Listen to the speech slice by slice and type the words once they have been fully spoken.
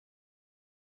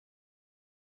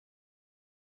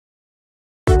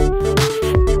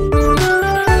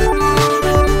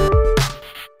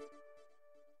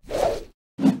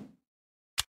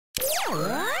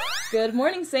Good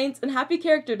morning, Saints, and happy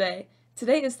Character Day!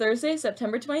 Today is Thursday,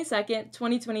 September 22nd,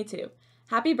 2022.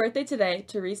 Happy birthday today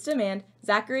to Reese Demand,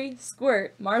 Zachary,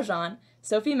 Squirt, Marjan,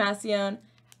 Sophie Massione,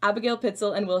 Abigail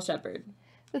Pitzel, and Will Shepard.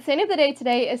 The saint of the day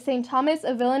today is St. Thomas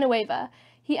of Villanueva.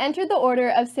 He entered the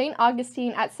order of St.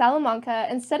 Augustine at Salamanca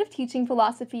instead of teaching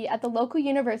philosophy at the local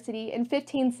university in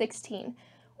 1516.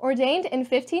 Ordained in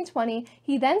 1520,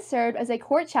 he then served as a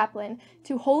court chaplain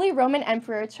to Holy Roman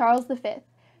Emperor Charles V.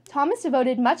 Thomas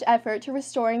devoted much effort to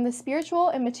restoring the spiritual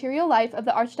and material life of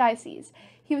the archdiocese.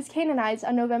 He was canonized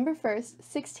on November 1st,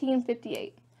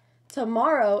 1658.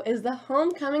 Tomorrow is the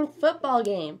homecoming football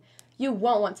game. You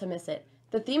won't want to miss it.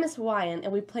 The theme is Hawaiian,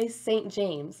 and we play St.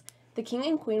 James. The king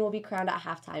and queen will be crowned at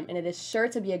halftime, and it is sure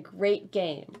to be a great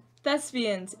game.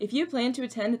 Thespians, if you plan to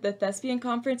attend the Thespian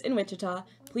Conference in Wichita,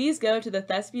 please go to the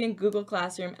Thespian Google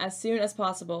Classroom as soon as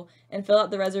possible and fill out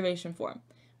the reservation form.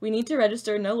 We need to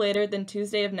register no later than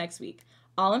Tuesday of next week.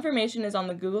 All information is on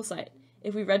the Google site.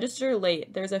 If we register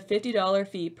late, there's a $50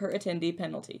 fee per attendee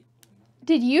penalty.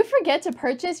 Did you forget to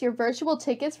purchase your virtual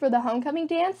tickets for the homecoming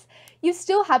dance? You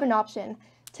still have an option.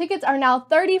 Tickets are now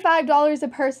 $35 a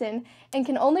person and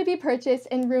can only be purchased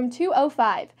in room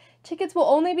 205. Tickets will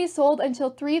only be sold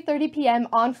until 3:30 p.m.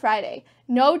 on Friday.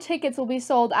 No tickets will be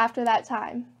sold after that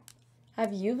time.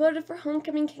 Have you voted for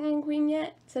homecoming king and queen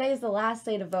yet? Today is the last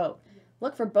day to vote.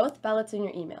 Look for both ballots in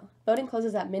your email. Voting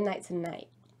closes at midnight tonight.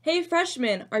 Hey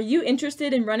freshmen, are you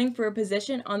interested in running for a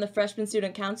position on the Freshman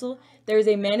Student Council? There is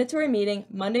a mandatory meeting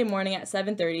Monday morning at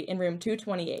 7:30 in room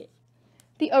 228.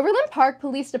 The Overland Park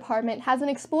Police Department has an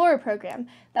Explorer program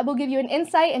that will give you an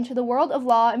insight into the world of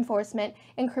law enforcement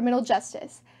and criminal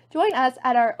justice. Join us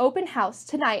at our open house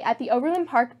tonight at the Overland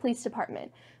Park Police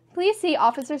Department. Please see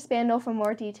Officer Spandel for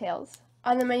more details.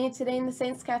 On the menu today in the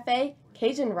Saints Cafe,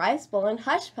 Cajun rice bowl and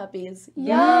hush puppies.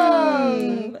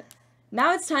 Yum!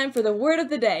 Now it's time for the word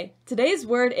of the day. Today's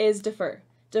word is defer.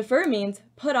 Defer means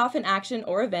put off an action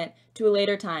or event to a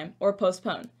later time or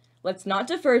postpone. Let's not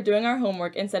defer doing our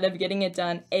homework instead of getting it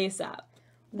done ASAP.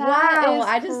 Wow,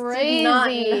 I just did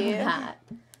not know that.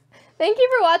 Thank you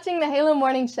for watching the Halo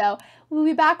Morning Show. We'll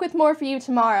be back with more for you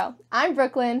tomorrow. I'm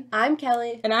Brooklyn. I'm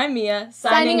Kelly. And I'm Mia.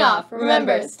 Signing off.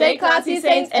 Remember, stay classy,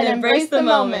 Saints, and embrace the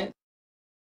moment.